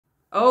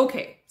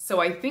Okay, so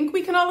I think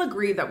we can all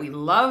agree that we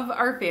love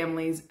our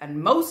families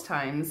and most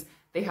times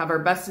they have our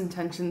best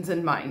intentions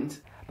in mind.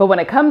 But when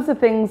it comes to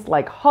things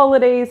like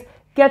holidays,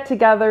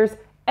 get-togethers,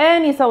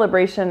 any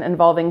celebration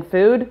involving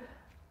food,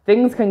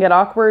 things can get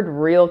awkward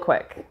real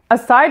quick.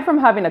 Aside from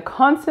having to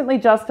constantly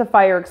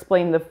justify or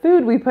explain the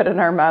food we put in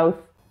our mouth,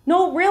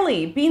 no,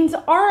 really, beans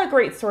are a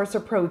great source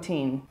of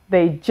protein.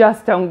 They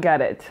just don't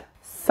get it.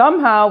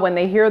 Somehow, when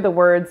they hear the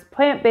words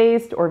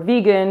plant-based or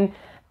vegan,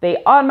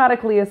 they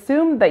automatically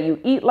assume that you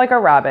eat like a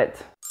rabbit.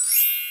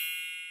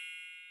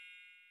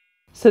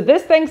 So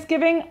this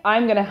Thanksgiving,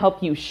 I'm gonna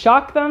help you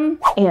shock them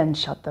and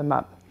shut them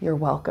up. You're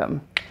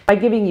welcome. By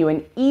giving you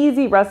an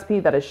easy recipe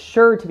that is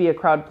sure to be a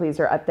crowd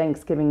pleaser at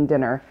Thanksgiving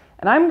dinner.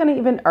 And I'm gonna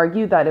even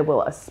argue that it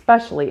will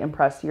especially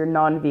impress your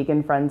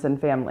non-vegan friends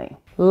and family.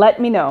 Let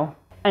me know.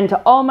 And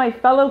to all my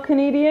fellow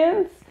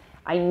Canadians,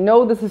 I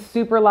know this is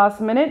super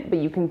last minute, but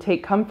you can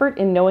take comfort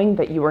in knowing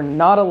that you are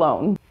not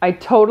alone. I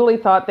totally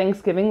thought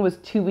Thanksgiving was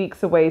 2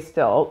 weeks away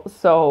still,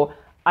 so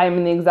I'm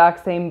in the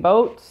exact same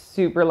boat,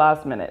 super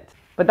last minute.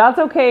 But that's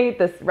okay,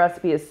 this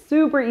recipe is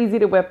super easy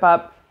to whip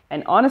up,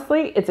 and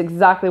honestly, it's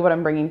exactly what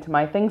I'm bringing to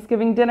my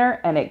Thanksgiving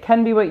dinner, and it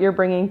can be what you're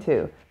bringing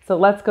too. So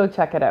let's go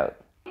check it out.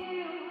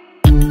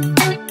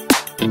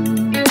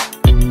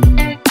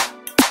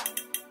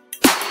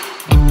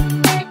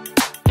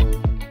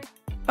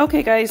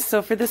 Okay guys,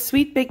 so for the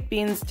sweet baked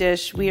beans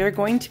dish, we are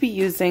going to be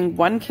using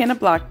 1 can of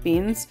black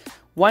beans,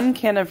 1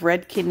 can of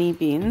red kidney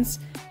beans,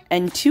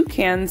 and 2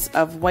 cans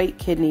of white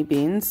kidney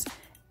beans,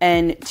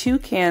 and 2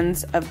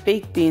 cans of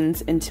baked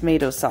beans in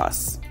tomato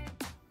sauce.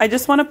 I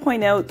just want to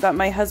point out that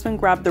my husband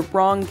grabbed the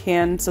wrong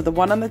can, so the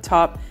one on the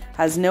top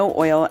has no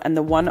oil and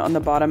the one on the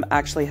bottom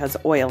actually has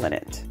oil in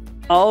it.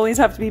 I'll always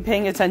have to be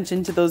paying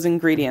attention to those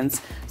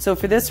ingredients. So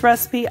for this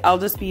recipe, I'll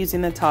just be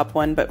using the top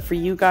one, but for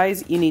you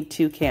guys, you need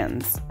 2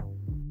 cans.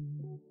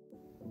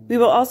 We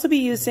will also be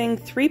using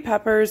 3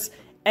 peppers.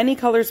 Any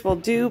colors will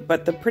do,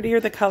 but the prettier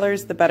the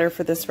colors, the better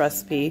for this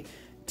recipe.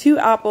 2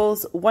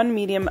 apples, 1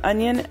 medium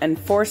onion, and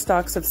 4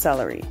 stalks of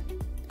celery.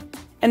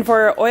 And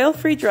for our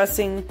oil-free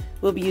dressing,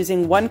 we'll be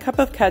using 1 cup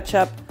of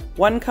ketchup,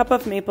 1 cup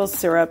of maple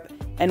syrup,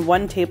 and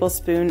 1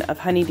 tablespoon of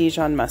honey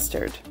Dijon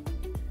mustard.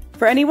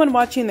 For anyone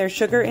watching their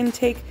sugar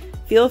intake,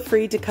 feel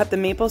free to cut the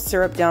maple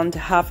syrup down to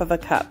half of a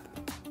cup.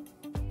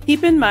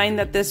 Keep in mind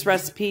that this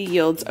recipe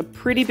yields a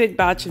pretty big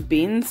batch of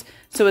beans,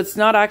 so it's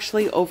not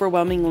actually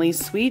overwhelmingly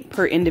sweet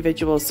per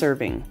individual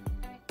serving.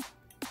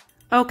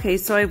 Okay,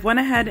 so I've went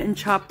ahead and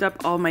chopped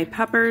up all my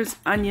peppers,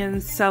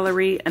 onions,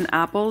 celery, and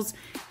apples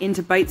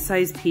into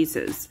bite-sized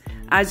pieces.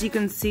 As you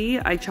can see,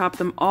 I chopped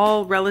them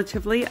all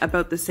relatively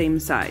about the same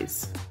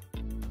size.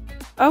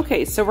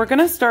 Okay, so we're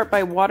gonna start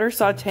by water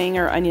sauteing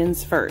our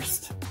onions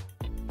first.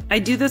 I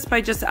do this by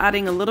just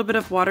adding a little bit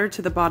of water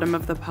to the bottom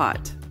of the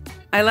pot.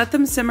 I let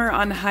them simmer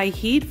on high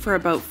heat for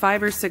about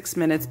 5 or 6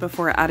 minutes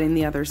before adding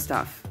the other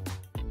stuff.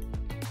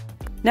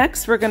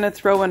 Next, we're gonna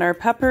throw in our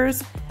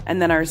peppers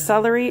and then our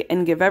celery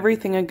and give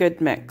everything a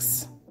good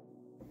mix.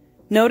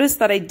 Notice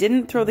that I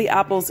didn't throw the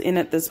apples in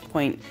at this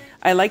point.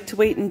 I like to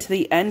wait until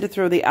the end to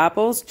throw the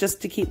apples just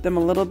to keep them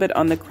a little bit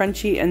on the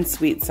crunchy and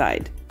sweet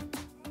side.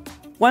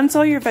 Once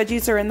all your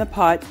veggies are in the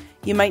pot,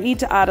 you might need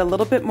to add a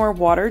little bit more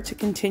water to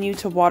continue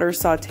to water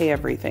saute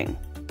everything.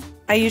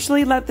 I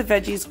usually let the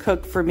veggies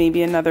cook for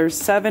maybe another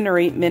 7 or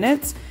 8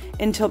 minutes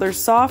until they're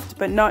soft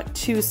but not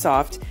too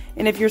soft.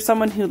 And if you're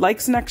someone who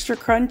likes an extra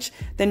crunch,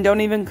 then don't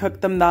even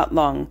cook them that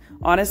long.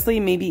 Honestly,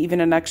 maybe even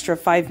an extra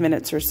 5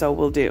 minutes or so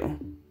will do.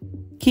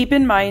 Keep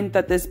in mind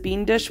that this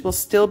bean dish will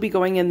still be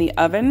going in the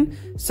oven,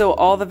 so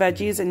all the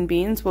veggies and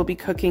beans will be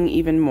cooking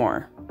even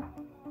more.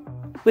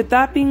 With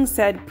that being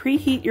said,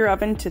 preheat your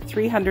oven to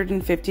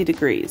 350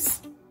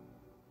 degrees.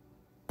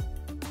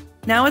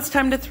 Now it's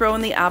time to throw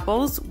in the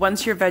apples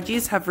once your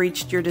veggies have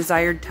reached your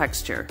desired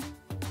texture.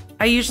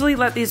 I usually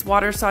let these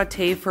water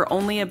saute for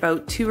only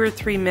about 2 or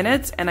 3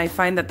 minutes, and I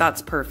find that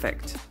that's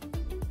perfect.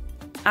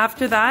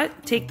 After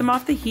that, take them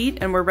off the heat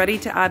and we're ready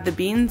to add the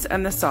beans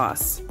and the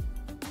sauce.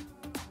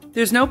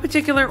 There's no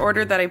particular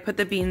order that I put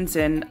the beans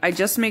in, I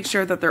just make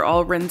sure that they're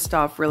all rinsed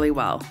off really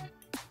well.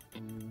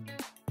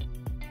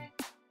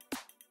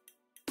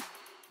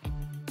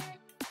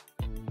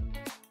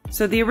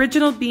 So the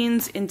original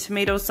beans in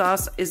tomato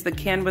sauce is the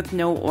can with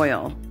no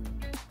oil.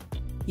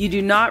 You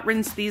do not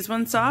rinse these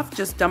ones off,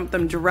 just dump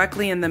them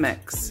directly in the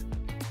mix.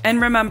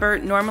 And remember,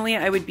 normally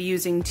I would be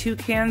using 2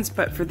 cans,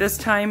 but for this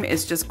time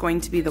it's just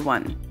going to be the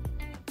 1.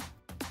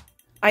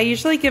 I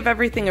usually give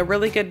everything a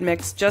really good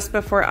mix just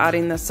before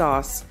adding the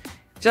sauce.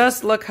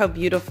 Just look how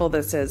beautiful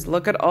this is.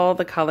 Look at all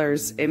the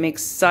colors. It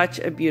makes such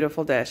a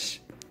beautiful dish.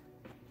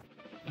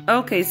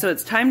 Okay, so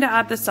it's time to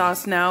add the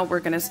sauce now.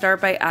 We're gonna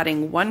start by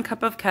adding 1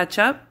 cup of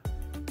ketchup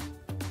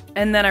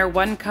and then our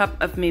 1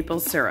 cup of maple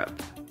syrup.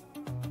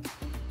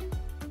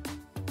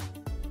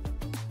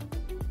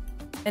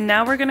 And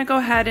now we're gonna go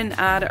ahead and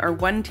add our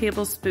 1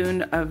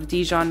 tablespoon of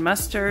Dijon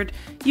mustard.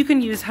 You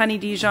can use honey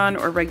Dijon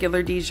or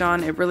regular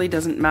Dijon, it really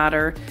doesn't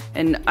matter.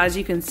 And as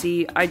you can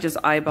see, I just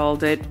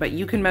eyeballed it, but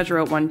you can measure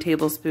out 1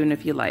 tablespoon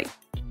if you like.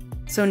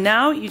 So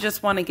now you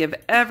just want to give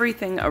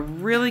everything a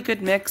really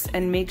good mix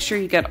and make sure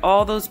you get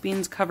all those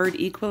beans covered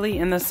equally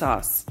in the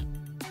sauce.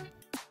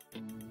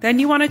 Then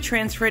you want to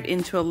transfer it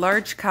into a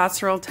large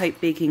casserole type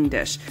baking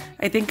dish.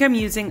 I think I'm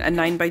using a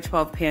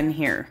 9x12 pan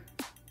here.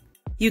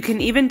 You can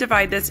even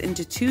divide this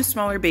into 2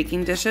 smaller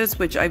baking dishes,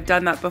 which I've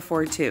done that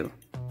before too.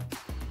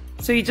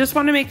 So you just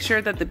want to make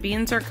sure that the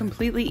beans are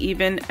completely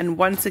even and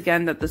once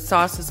again that the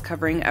sauce is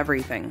covering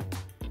everything.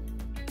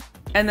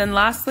 And then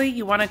lastly,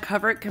 you want to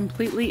cover it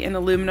completely in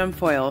aluminum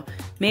foil.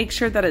 Make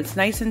sure that it's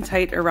nice and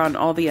tight around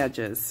all the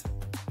edges.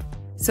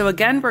 So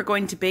again, we're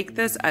going to bake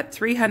this at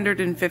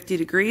 350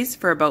 degrees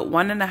for about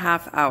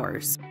 1.5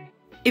 hours.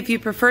 If you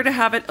prefer to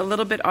have it a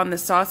little bit on the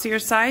saucier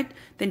side,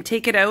 then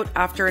take it out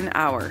after an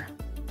hour.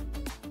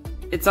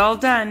 It's all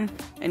done,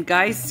 and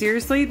guys,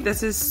 seriously,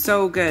 this is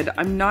so good.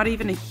 I'm not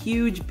even a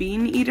huge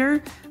bean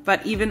eater,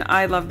 but even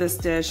I love this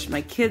dish.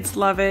 My kids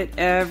love it,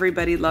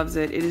 everybody loves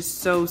it. It is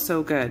so,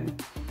 so good.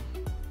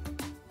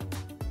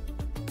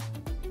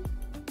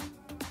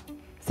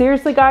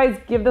 Seriously guys,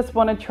 give this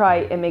one a try.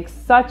 It makes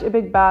such a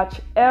big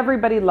batch,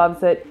 everybody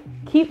loves it,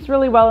 keeps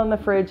really well in the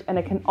fridge, and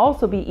it can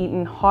also be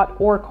eaten hot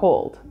or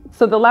cold.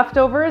 So the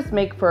leftovers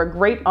make for a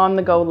great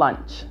on-the-go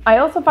lunch. I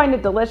also find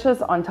it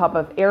delicious on top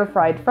of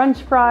air-fried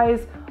French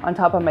fries, on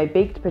top of my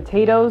baked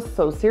potatoes,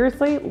 so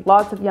seriously,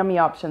 lots of yummy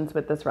options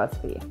with this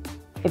recipe.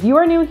 If you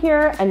are new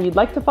here and you'd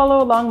like to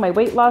follow along my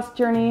weight loss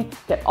journey,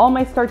 get all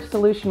my Starch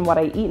Solution What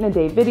I Eat in a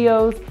Day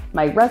videos,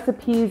 my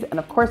recipes, and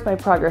of course my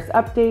progress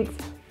updates,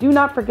 do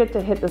not forget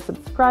to hit the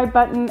subscribe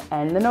button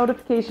and the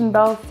notification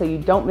bell so you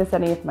don't miss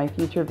any of my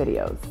future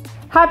videos.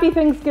 Happy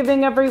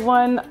Thanksgiving,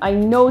 everyone. I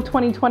know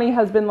 2020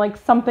 has been like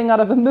something out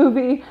of a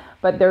movie,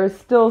 but there is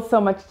still so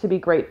much to be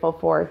grateful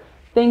for.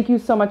 Thank you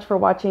so much for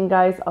watching,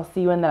 guys. I'll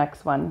see you in the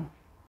next one.